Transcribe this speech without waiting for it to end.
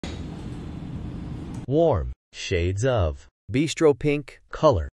warm shades of Bistro Pink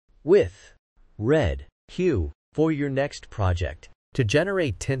color with red hue for your next project. To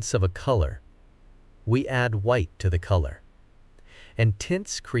generate tints of a color, we add white to the color, and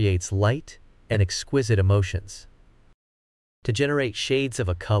tints creates light and exquisite emotions. To generate shades of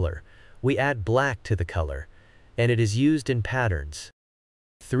a color, we add black to the color, and it is used in patterns.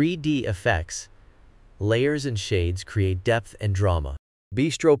 3D effects, layers and shades create depth and drama.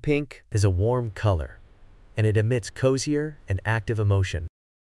 Bistro Pink is a warm color, and it emits cozier and active emotion.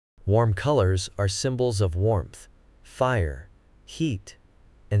 Warm colors are symbols of warmth, fire, heat,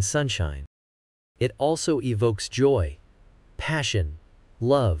 and sunshine. It also evokes joy, passion,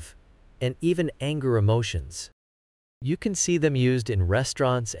 love, and even anger emotions. You can see them used in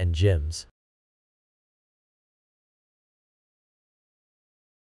restaurants and gyms,